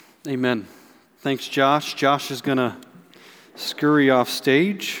Amen. Thanks, Josh. Josh is going to scurry off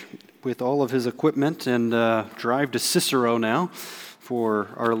stage with all of his equipment and drive to Cicero now for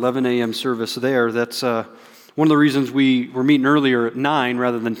our 11 a.m. service there. That's one of the reasons we were meeting earlier at 9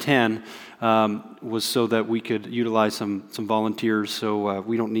 rather than 10 was so that we could utilize some volunteers. So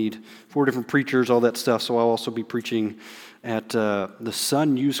we don't need 4 different preachers, all that stuff. So I'll also be preaching at the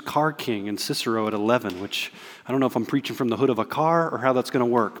Sun Used Car King in Cicero at 11, which I don't know if I'm preaching from the hood of a car or how that's going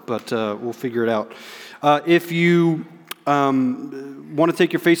to work, but we'll figure it out. If you want to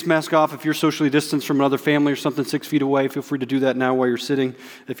take your face mask off, if you're socially distanced from another family or something 6 feet away, feel free to do that now while you're sitting.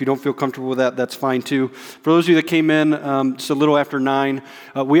 If you don't feel comfortable with that, that's fine too. For those of you that came in just a little after 9,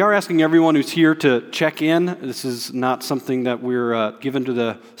 we are asking everyone who's here to check in. This is not something that we're given to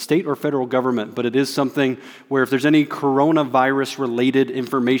the state or federal government, but it is something where if there's any coronavirus-related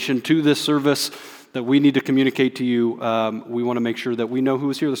information to this service that we need to communicate to you, we want to make sure that we know who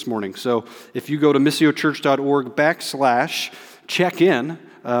is here this morning. So if you go to missiochurch.org/check-in,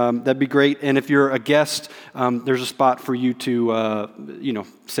 that'd be great. And if you're a guest, there's a spot for you to,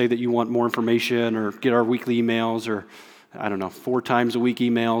 say that you want more information or get our weekly emails or, 4 times a week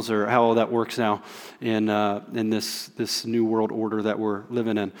emails or how all that works now in this new world order that we're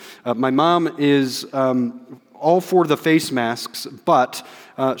living in. My mom is all for the face masks, but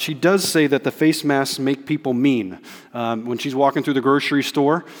she does say that the face masks make people mean. When she's walking through the grocery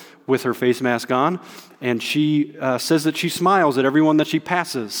store with her face mask on, and she says that she smiles at everyone that she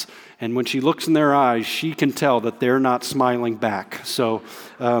passes, and when she looks in their eyes, she can tell that they're not smiling back. So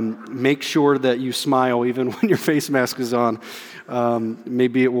make sure that you smile even when your face mask is on.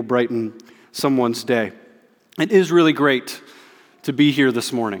 Maybe it will brighten someone's day. It is really great to be here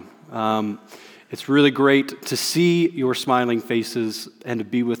this morning. It's really great to see your smiling faces and to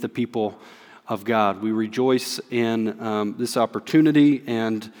be with the people of God. We rejoice in this opportunity,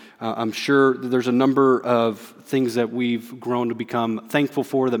 and I'm sure that there's a number of things that we've grown to become thankful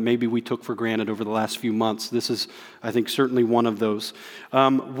for that maybe we took for granted over the last few months. This is, I think, certainly one of those.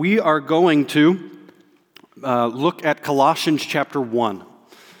 We are going to look at Colossians chapter 1,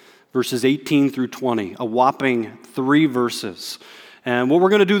 verses 18 through 20, a whopping 3 verses. And what we're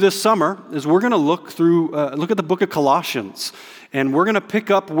going to do this summer is we're going to look at the book of Colossians, and we're going to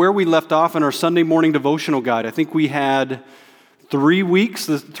pick up where we left off in our Sunday morning devotional guide. I think we had 3 weeks,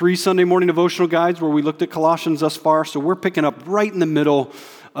 the 3 Sunday morning devotional guides where we looked at Colossians thus far. So we're picking up right in the middle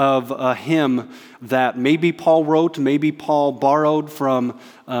of a hymn that maybe Paul wrote, maybe Paul borrowed from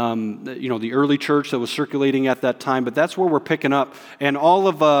the early church that was circulating at that time, but that's where we're picking up. And all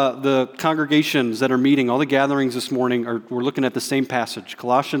of the congregations that are meeting, all the gatherings this morning, we're looking at the same passage,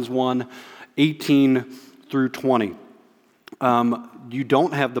 Colossians 1, 18 through 20. You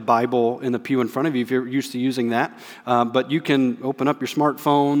don't have the Bible in the pew in front of you if you're used to using that, but you can open up your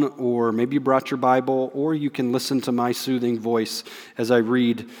smartphone, or maybe you brought your Bible, or you can listen to my soothing voice as I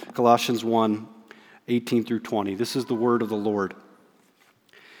read Colossians 1, 18 through 20. This is the word of the Lord.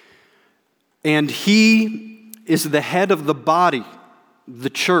 And he is the head of the body, the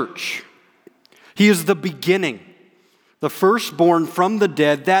church. He is the beginning, the firstborn from the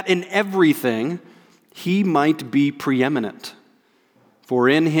dead, that in everything he might be preeminent. For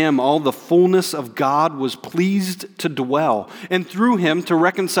in him all the fullness of God was pleased to dwell, and through him to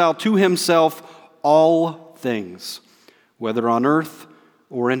reconcile to himself all things, whether on earth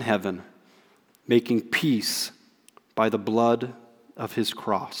or in heaven, making peace by the blood of his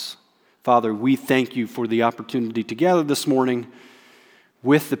cross. Father, we thank you for the opportunity to gather this morning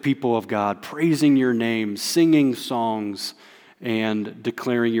with the people of God, praising your name, singing songs, and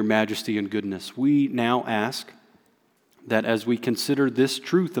declaring your majesty and goodness. We now ask that as we consider this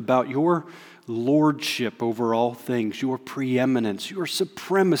truth about your lordship over all things, your preeminence, your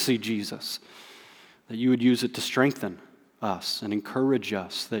supremacy, Jesus, that you would use it to strengthen us and encourage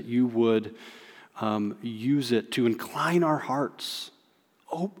us, that you would use it to incline our hearts.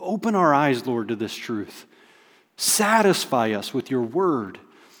 Open our eyes, Lord, to this truth. Satisfy us with your word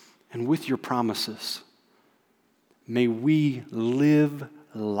and with your promises. May we live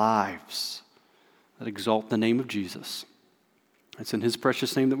lives that exalt the name of Jesus. It's in his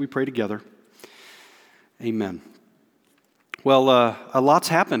precious name that we pray together. Amen. Well, a lot's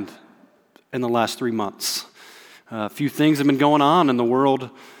happened in the last 3 months. A few things have been going on in the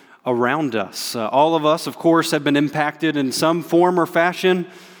world around us. All of us, of course, have been impacted in some form or fashion.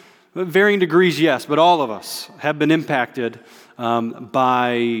 Varying degrees, yes, but all of us have been impacted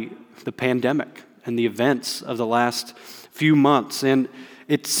by the pandemic and the events of the last few months. And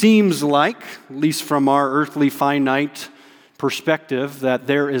it seems like, at least from our earthly finite perspective, that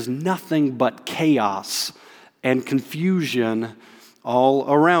there is nothing but chaos and confusion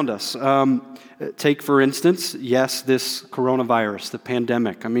all around us. Take, for instance, yes, this coronavirus, the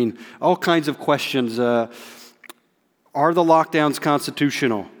pandemic. I mean, all kinds of questions. Are the lockdowns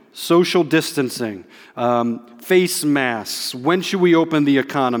constitutional? Social distancing, face masks, when should we open the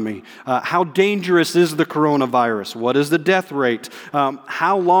economy? How dangerous is the coronavirus? What is the death rate?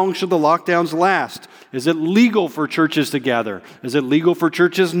 How long should the lockdowns last? Is it legal for churches to gather? Is it legal for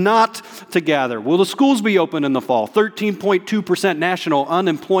churches not to gather? Will the schools be open in the fall? 13.2% national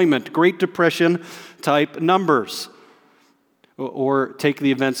unemployment, Great Depression type numbers. Or take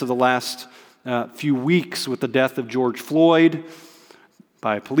the events of the last few weeks with the death of George Floyd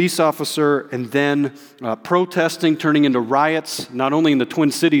by a police officer, and then protesting turning into riots, not only in the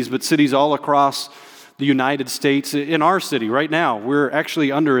Twin Cities, but cities all across the United States. In our city right now, we're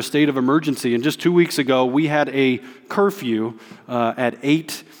actually under a state of emergency, and just 2 weeks ago, we had a curfew at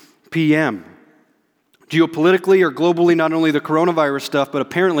 8 p.m. Geopolitically or globally, not only the coronavirus stuff, but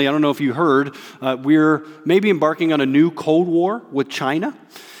apparently, I don't know if you heard, we're maybe embarking on a new Cold War with China.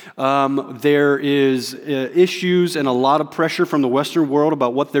 There is issues and a lot of pressure from the Western world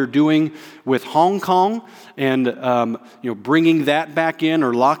about what they're doing with Hong Kong and bringing that back in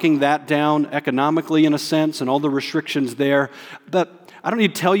or locking that down economically in a sense and all the restrictions there. But I don't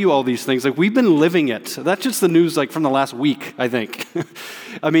need to tell you all these things. Like, we've been living it. That's just the news like from the last week, I think.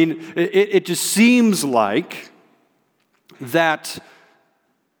 I mean, it just seems like that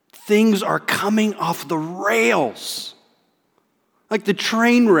things are coming off the rails. Like the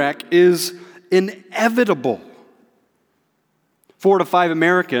train wreck is inevitable. 4 to 5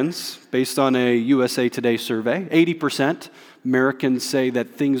 Americans, based on a USA Today survey, 80% Americans say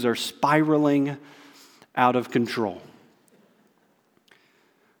that things are spiraling out of control.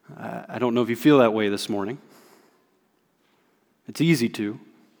 I don't know if you feel that way this morning. It's easy to.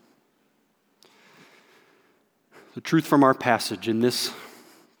 The truth from our passage in this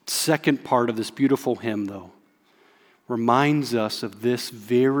second part of this beautiful hymn, though, reminds us of this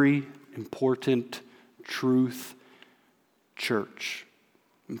very important truth, church.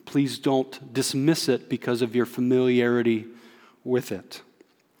 And please don't dismiss it because of your familiarity with it.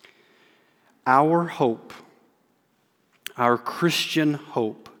 Our hope, our Christian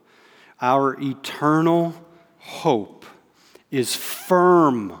hope, our eternal hope is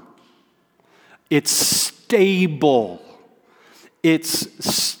firm. It's stable. It's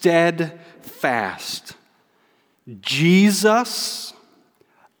steadfast. Jesus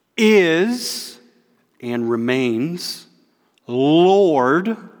is and remains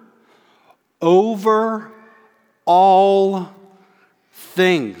Lord over all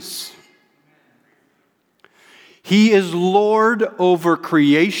things. He is Lord over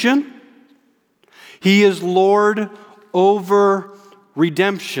creation. He is Lord over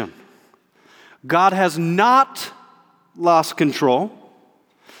redemption. God has not lost control.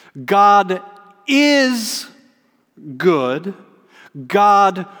 God is good.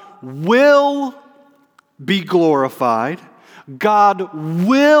 God will be glorified. God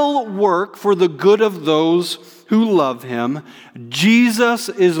will work for the good of those who love him. Jesus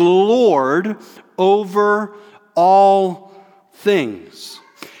is Lord over all things.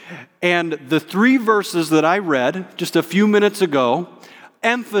 And the 3 verses that I read just a few minutes ago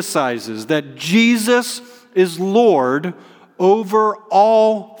emphasizes that Jesus is Lord over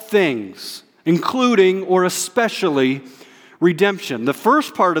all things, including or especially redemption. The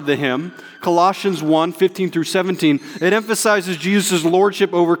first part of the hymn, Colossians 1, 15 through 17, it emphasizes Jesus'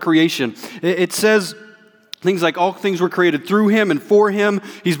 lordship over creation. It says things like all things were created through him and for him.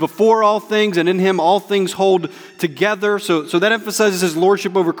 He's before all things, and in him all things hold together. So that emphasizes his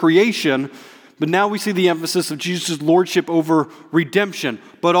lordship over creation. But now we see the emphasis of Jesus' lordship over redemption,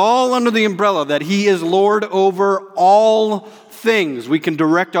 but all under the umbrella that he is Lord over all things. We can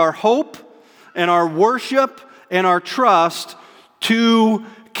direct our hope and our worship and our trust to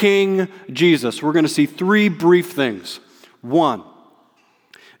King Jesus. We're going to see 3 brief things. 1,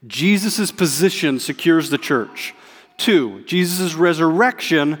 Jesus' position secures the church. 2, Jesus'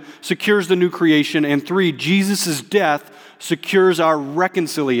 resurrection secures the new creation. And 3, Jesus' death secures our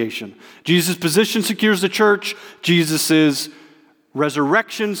reconciliation. Jesus' position secures the church. Jesus'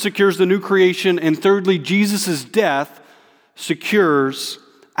 resurrection secures the new creation. And thirdly, Jesus' death secures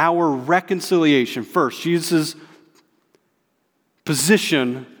our reconciliation. First, Jesus'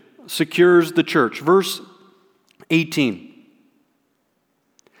 position secures the church. Verse 18.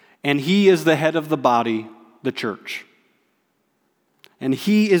 And he is the head of the body, the church. And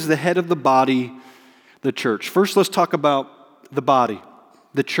he is the head of the body, the church. First, let's talk about the body,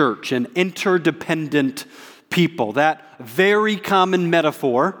 the church, an interdependent people. That very common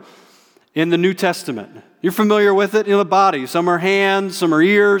metaphor in the New Testament. You're familiar with it, the body. Some are hands, some are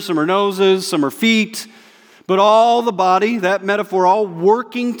ears, some are noses, some are feet. But all the body, that metaphor, all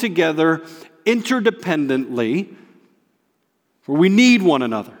working together interdependently, where we need one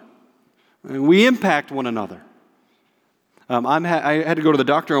another. And we impact one another. I had to go to the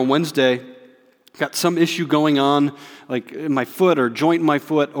doctor on Wednesday. Got some issue going on, like in my foot or joint in my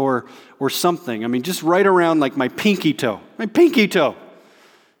foot or something. I mean, just right around like my pinky toe.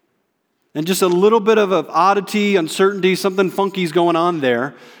 And just a little bit of an oddity, uncertainty, something funky's going on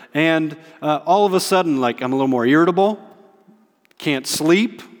there. And all of a sudden, like I'm a little more irritable, can't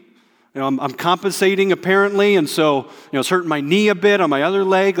sleep. I'm compensating apparently, and so it's hurting my knee a bit on my other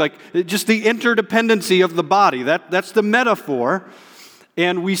leg. Like just the interdependency of the body. That's the metaphor.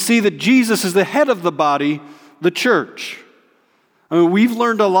 And we see that Jesus is the head of the body, the church. I mean, we've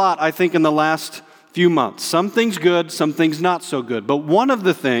learned a lot, I think, in the last few months. Some things good, some things not so good. But one of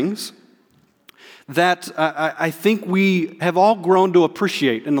the things that I think we have all grown to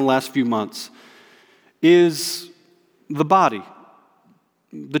appreciate in the last few months is the body,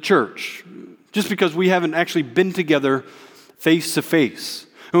 the church. Just because we haven't actually been together face to face.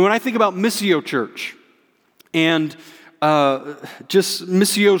 And when I think about Missio Church and just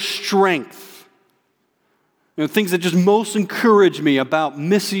Missio's strength, things that just most encourage me about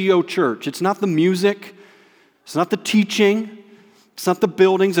Missio Church. It's not the music, it's not the teaching, it's not the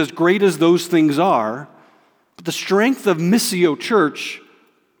buildings, as great as those things are, but the strength of Missio Church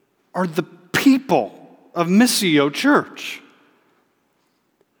are the people of Missio Church.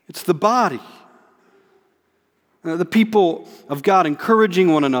 It's the body. The people of God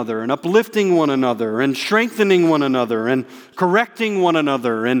encouraging one another and uplifting one another and strengthening one another and correcting one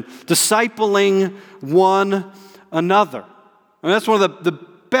another and discipling one another. And that's one of the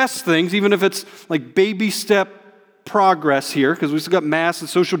best things, even if it's like baby step progress here, because we've still got mass and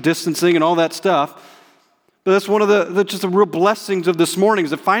social distancing and all that stuff. But that's one of the real blessings of this morning,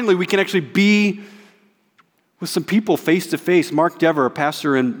 is that finally we can actually be with some people face to face. Mark Dever, a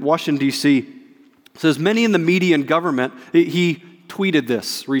pastor in Washington, D.C., says many in the media and government, he tweeted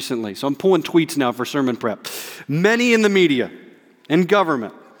this recently, so I'm pulling tweets now for sermon prep. Many in the media and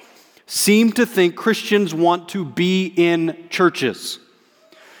government seem to think Christians want to be in churches.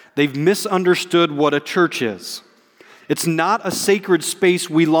 They've misunderstood what a church is. It's not a sacred space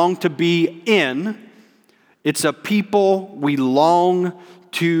we long to be in. It's a people we long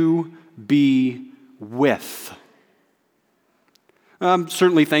to be with. I'm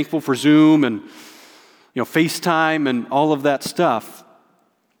certainly thankful for Zoom and FaceTime and all of that stuff.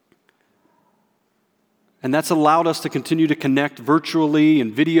 And that's allowed us to continue to connect virtually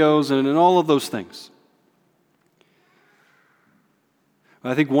and videos and all of those things.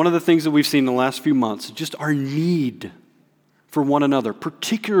 I think one of the things that we've seen in the last few months is just our need for one another,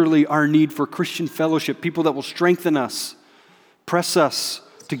 particularly our need for Christian fellowship, people that will strengthen us, press us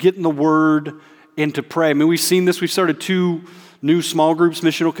to get in the Word and to pray. I mean, we've seen this. We've started 2 new small groups,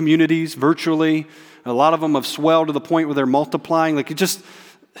 missional communities, virtually. A lot of them have swelled to the point where they're multiplying.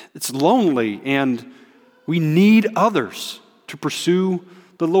 It's lonely, and we need others to pursue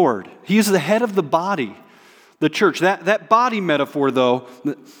the Lord. He is the head of the body, the church. That body metaphor, though,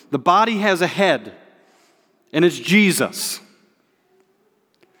 the body has a head, and it's Jesus.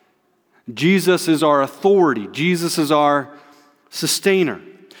 Jesus is our authority. Jesus is our sustainer.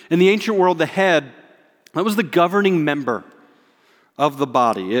 In the ancient world, the head, that was the governing member of the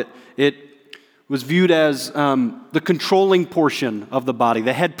body. It was viewed as the controlling portion of the body.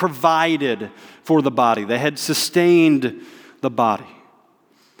 The head provided for the body. The head sustained the body.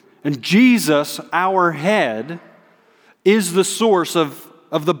 And Jesus, our head, is the source of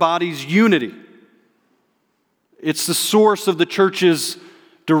the body's unity. It's the source of the church's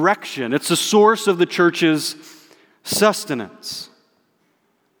direction. It's the source of the church's sustenance.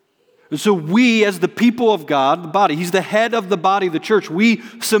 And so we, as the people of God, the body, He's the head of the body, the church, we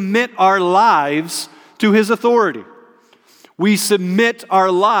submit our lives to His authority. We submit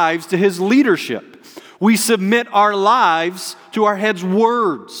our lives to His leadership. We submit our lives to our head's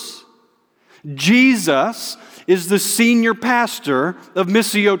words. Jesus is the senior pastor of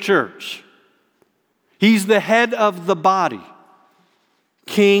Missio Church. He's the head of the body,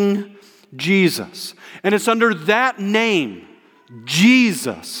 King Jesus. And it's under that name,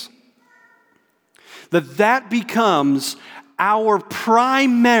 Jesus, that becomes our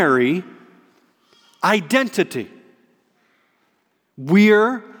primary identity.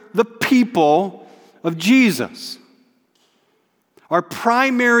 We're the people of Jesus. Our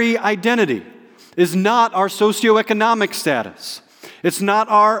primary identity is not our socioeconomic status. It's not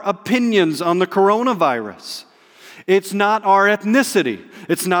our opinions on the coronavirus. It's not our ethnicity.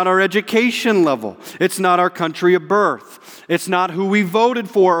 It's not our education level. It's not our country of birth. It's not who we voted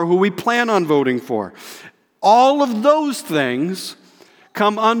for or who we plan on voting for. All of those things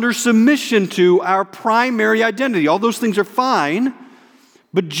come under submission to our primary identity. All those things are fine,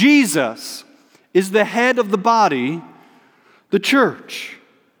 but Jesus is the head of the body, the church.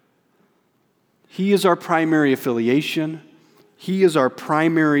 He is our primary affiliation. He is our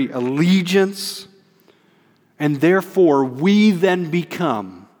primary allegiance. And therefore, we then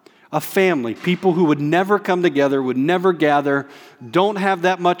become a family, people who would never come together, would never gather, don't have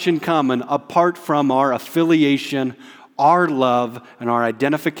that much in common apart from our affiliation, our love, and our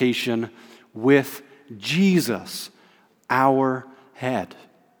identification with Jesus, our head.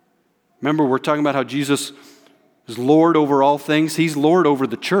 Remember, we're talking about how Jesus is Lord over all things. He's Lord over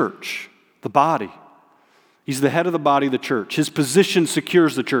the church, the body. He's the head of the body, the church. His position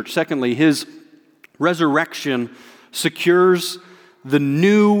secures the church. Secondly, his resurrection secures the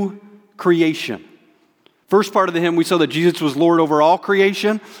new creation. First part of the hymn, we saw that Jesus was Lord over all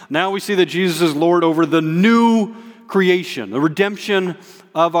creation. Now we see that Jesus is Lord over the new creation, the redemption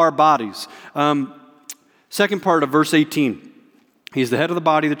of our bodies. Second part of verse 18. He's the head of the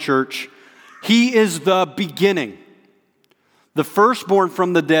body, the church. He is the beginning, the firstborn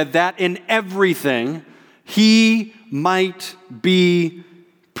from the dead, that in everything he might be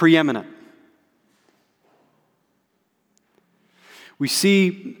preeminent. We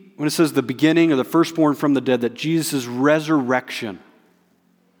see when it says the beginning or the firstborn from the dead that Jesus' resurrection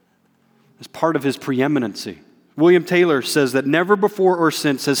is part of his preeminency. William Taylor says that never before or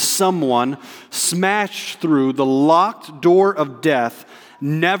since has someone smashed through the locked door of death,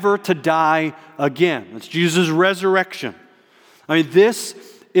 never to die again. That's Jesus' resurrection. I mean, this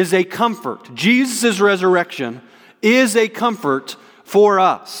is a comfort. Jesus' resurrection is a comfort for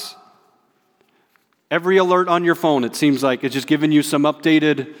us. Every alert on your phone, it seems like, it's just giving you some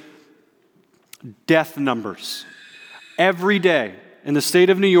updated death numbers. Every day in the state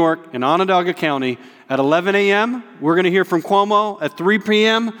of New York, in Onondaga County, at 11 a.m., we're going to hear from Cuomo. At 3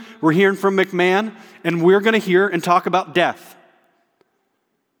 p.m., we're hearing from McMahon. And we're going to hear and talk about death.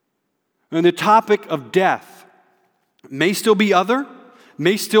 And the topic of death may still be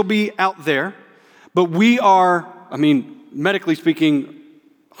may still be out there, but we are, medically speaking,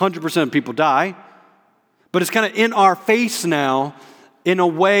 100% of people die. But it's kind of in our face now in a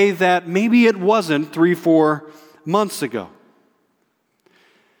way that maybe it wasn't 3-4 months ago.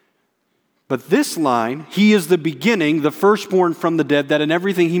 But this line, he is the beginning, the firstborn from the dead, that in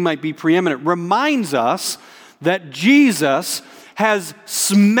everything he might be preeminent, reminds us that Jesus has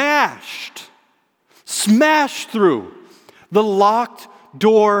smashed through the locked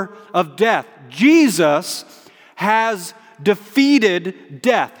door of death. Jesus has defeated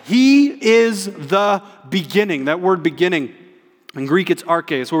death. He is the beginning. That word beginning, in Greek it's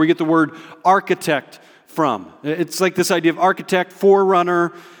arche. It's where we get the word architect from. It's like this idea of architect,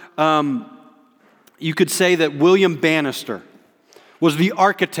 forerunner. You could say that William Bannister was the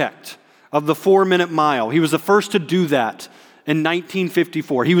architect of the 4-minute mile. He was the first to do that in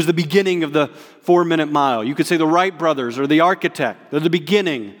 1954. He was the beginning of the 4-minute mile. You could say the Wright brothers are the architect. They're the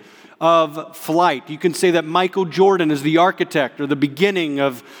beginning of flight. You can say that Michael Jordan is the architect or the beginning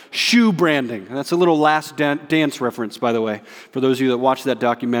of shoe branding. And that's a little Last Dance reference, by the way, for those of you that watched that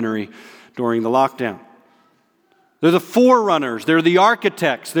documentary during the lockdown. They're the forerunners. They're the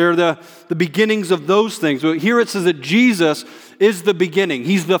architects. They're the beginnings of those things. But here it says that Jesus is the beginning.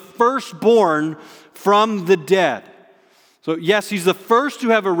 He's the firstborn from the dead. So yes, he's the first to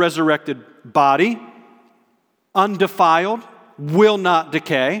have a resurrected body, undefiled, will not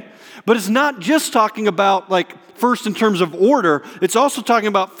decay. But it's not just talking about first in terms of order. It's also talking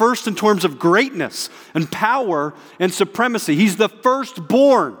about first in terms of greatness and power and supremacy. He's the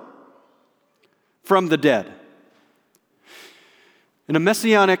firstborn from the dead. In a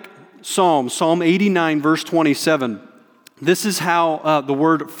messianic psalm, Psalm 89, verse 27, this is how the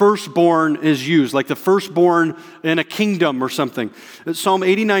word firstborn is used, like the firstborn in a kingdom or something. Psalm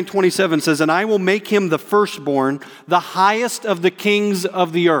 89, 27 says, "And I will make him the firstborn, the highest of the kings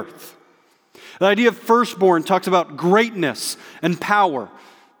of the earth." The idea of firstborn talks about greatness and power.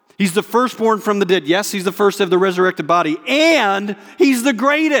 He's the firstborn from the dead. Yes, he's the first of the resurrected body, and he's the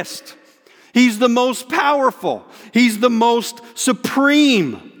greatest. He's the most powerful. He's the most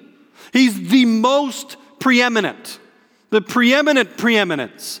supreme. He's the most preeminent. The preeminent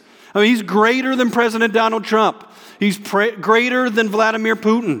preeminence. He's greater than President Donald Trump. He's greater than Vladimir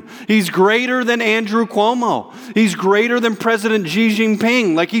Putin. He's greater than Andrew Cuomo. He's greater than President Xi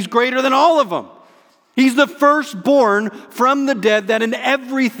Jinping. He's greater than all of them. He's the firstborn from the dead, that in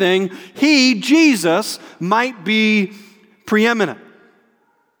everything he, Jesus, might be preeminent.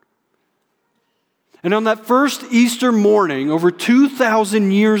 And on that first Easter morning, over 2,000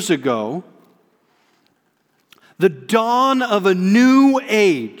 years ago, the dawn of a new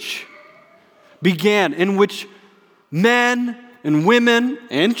age began, in which men and women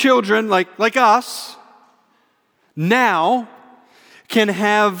and children like us now can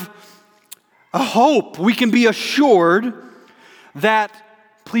have a hope. We can be assured that,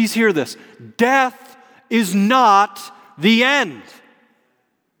 please hear this, death is not the end.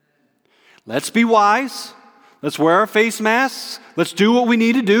 Let's be wise. Let's wear our face masks. Let's do what we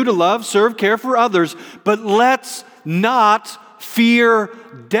need to do to love, serve, care for others. But let's not fear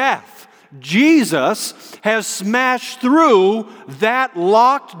death. Jesus has smashed through that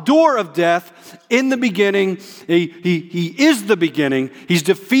locked door of death in the beginning. He is the beginning. He's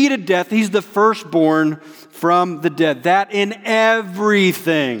defeated death. He's the firstborn from the dead. That in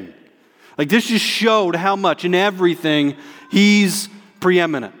everything. Like, this just showed how much in everything he's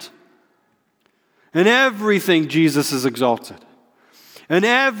preeminent. In everything, Jesus is exalted. In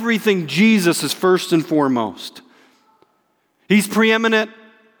everything, Jesus is first and foremost. He's preeminent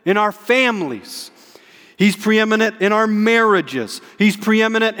in our families. He's preeminent in our marriages. He's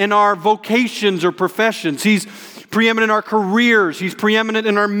preeminent in our vocations or professions. He's preeminent in our careers. He's preeminent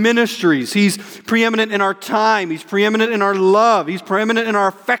in our ministries. He's preeminent in our time. He's preeminent in our love. He's preeminent in our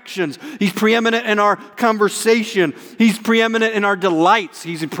affections. He's preeminent in our conversation. He's preeminent in our delights.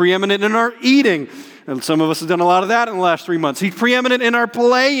 He's preeminent in our eating. And some of us have done a lot of that in the last 3 months. He's preeminent in our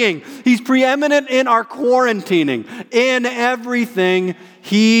playing. He's preeminent in our quarantining. In everything,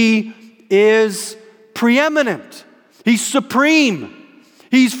 he is preeminent. He's supreme.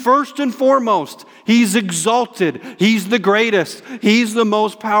 He's first and foremost. He's exalted. He's the greatest. He's the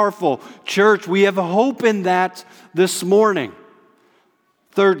most powerful. Church, we have hope in that this morning.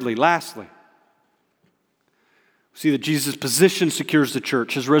 Thirdly, lastly, we see that Jesus' position secures the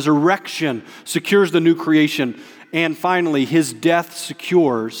church. His resurrection secures the new creation. And finally, his death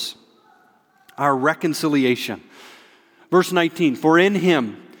secures our reconciliation. Verse 19, for in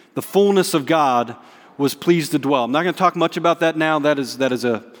him the fullness of God was pleased to dwell. I'm not going to talk much about that now. That is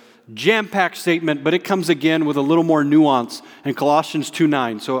a jam-packed statement, but it comes again with a little more nuance in Colossians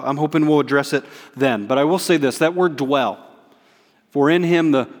 2:9. So I'm hoping we'll address it then. But I will say this, that word dwell, for in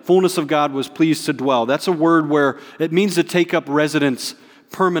him the fullness of God was pleased to dwell. That's a word where it means to take up residence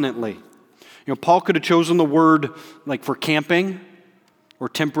permanently. You know, Paul could have chosen the word like for camping or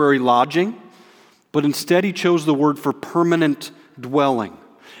temporary lodging, but instead he chose the word for permanent dwelling.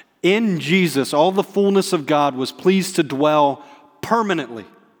 In Jesus, all the fullness of God was pleased to dwell permanently.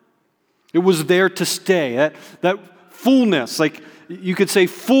 It was there to stay. That fullness, like you could say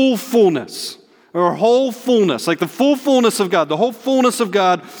full fullness or whole fullness, like the full fullness of God. The whole fullness of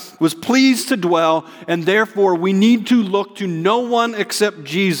God was pleased to dwell, and therefore we need to look to no one except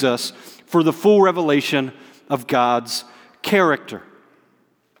Jesus for the full revelation of God's character.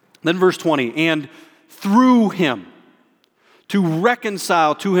 Then verse 20, and through him to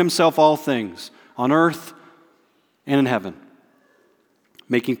reconcile to himself all things on earth and in heaven,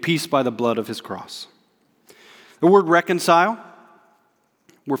 making peace by the blood of his cross. The word reconcile,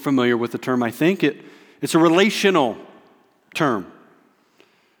 we're familiar with the term, I think. It's a relational term.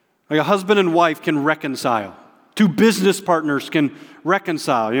 Like a husband and wife can reconcile. Two business partners can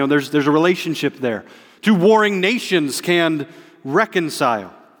reconcile. You know, there's a relationship there. Two warring nations can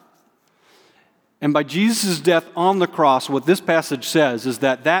reconcile. And by Jesus' death on the cross, what this passage says is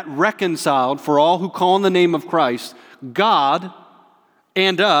that reconciled for all who call on the name of Christ, God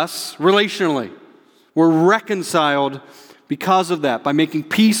and us relationally. We're reconciled because of that, by making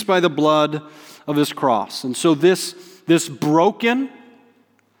peace by the blood of his cross. And so this broken,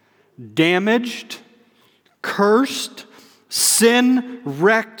 damaged, cursed,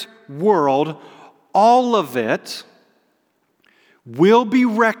 sin-wrecked world, all of it will be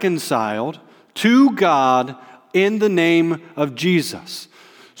reconciled to God in the name of Jesus.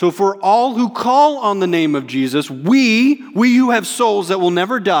 So for all who call on the name of Jesus, we who have souls that will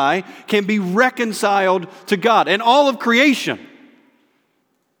never die, can be reconciled to God and all of creation.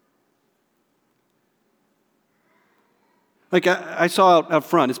 Like I saw out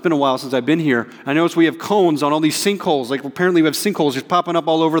front, it's been a while since I've been here. I noticed we have cones on all these sinkholes. Like apparently we have sinkholes just popping up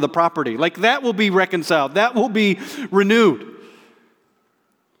all over the property. Like that will be reconciled. That will be renewed.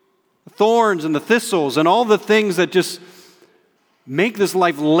 The thorns and the thistles and all the things that just make this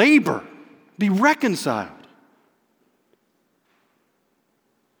life labor, be reconciled.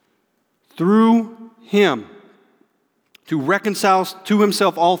 Through him, to reconcile to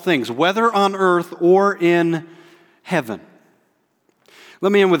himself all things, whether on earth or in heaven.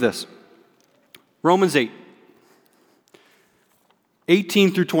 Let me end with this. Romans 8,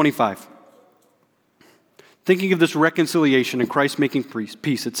 18 through 25. Thinking of this reconciliation and Christ making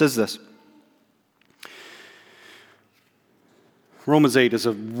peace, it says this. Romans 8 is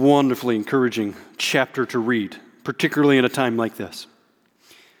a wonderfully encouraging chapter to read, particularly in a time like this.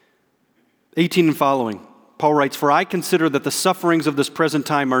 18 and following, Paul writes, "For I consider that the sufferings of this present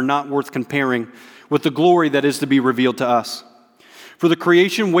time are not worth comparing with the glory that is to be revealed to us. For the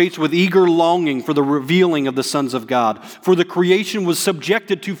creation waits with eager longing for the revealing of the sons of God. For the creation was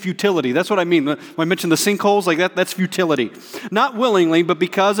subjected to futility." That's what I mean. When I mentioned the sinkholes, like that's futility. "Not willingly, but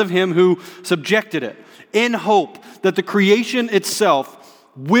because of him who subjected it, in hope that the creation itself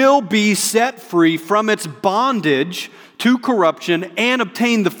will be set free from its bondage to corruption and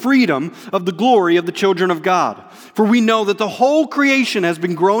obtain the freedom of the glory of the children of God. For we know that the whole creation has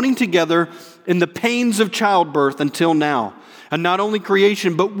been groaning together in the pains of childbirth until now. And not only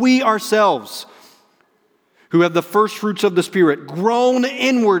creation, but we ourselves, who have the first fruits of the Spirit, groan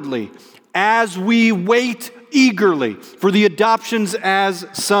inwardly as we wait eagerly for the adoptions as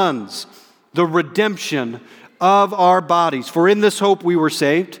sons, the redemption of our bodies. For in this hope we were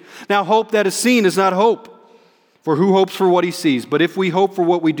saved. Now hope that is seen is not hope. For who hopes for what he sees? But if we hope for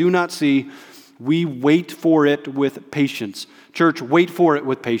what we do not see, we wait for it with patience." Church, wait for it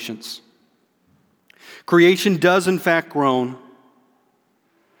with patience. Creation does in fact groan,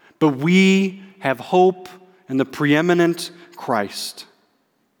 but we have hope in the preeminent Christ.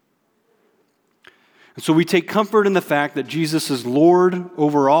 And so we take comfort in the fact that Jesus is Lord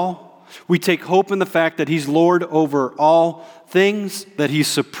over all. We take hope in the fact that he's Lord over all things, that he's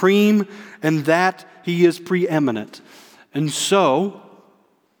supreme, and that he is preeminent. And so,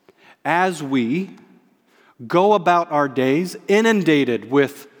 as we go about our days inundated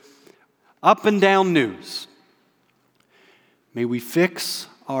with up and down news, may we fix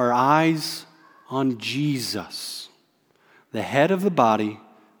our eyes on Jesus, the head of the body,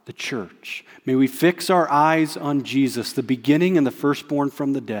 the church. May we fix our eyes on Jesus, the beginning and the firstborn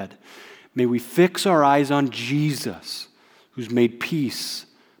from the dead. May we fix our eyes on Jesus, who's made peace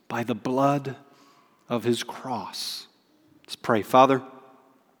by the blood of his cross. Let's pray. Father,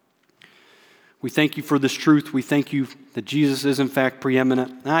 we thank you for this truth. We thank you that Jesus is in fact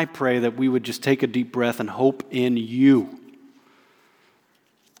preeminent. And I pray that we would just take a deep breath and hope in you.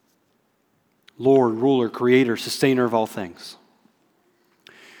 Lord, ruler, creator, sustainer of all things.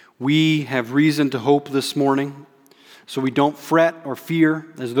 We have reason to hope this morning, so we don't fret or fear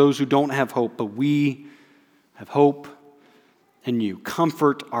as those who don't have hope, but we have hope in you.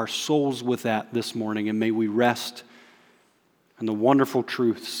 Comfort our souls with that this morning, and may we rest in the wonderful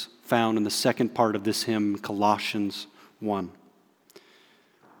truths found in the second part of this hymn, Colossians 1.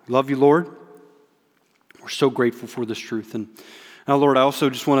 Love you, Lord. We're so grateful for this truth. And now, Lord, I also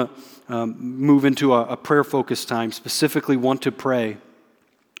just want to move into a prayer focus time, specifically want to pray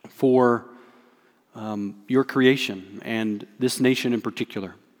for your creation and this nation in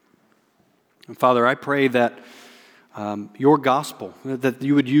particular. And Father, I pray that your gospel, that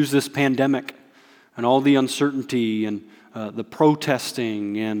you would use this pandemic and all the uncertainty and the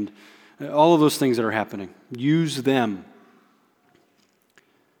protesting and all of those things that are happening, use them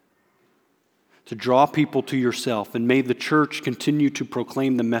to draw people to yourself, and may the church continue to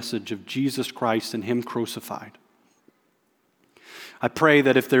proclaim the message of Jesus Christ and him crucified. I pray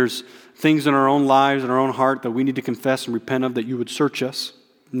that if there's things in our own lives and our own heart that we need to confess and repent of, that you would search us,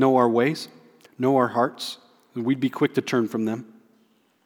 know our ways, know our hearts, and we'd be quick to turn from them.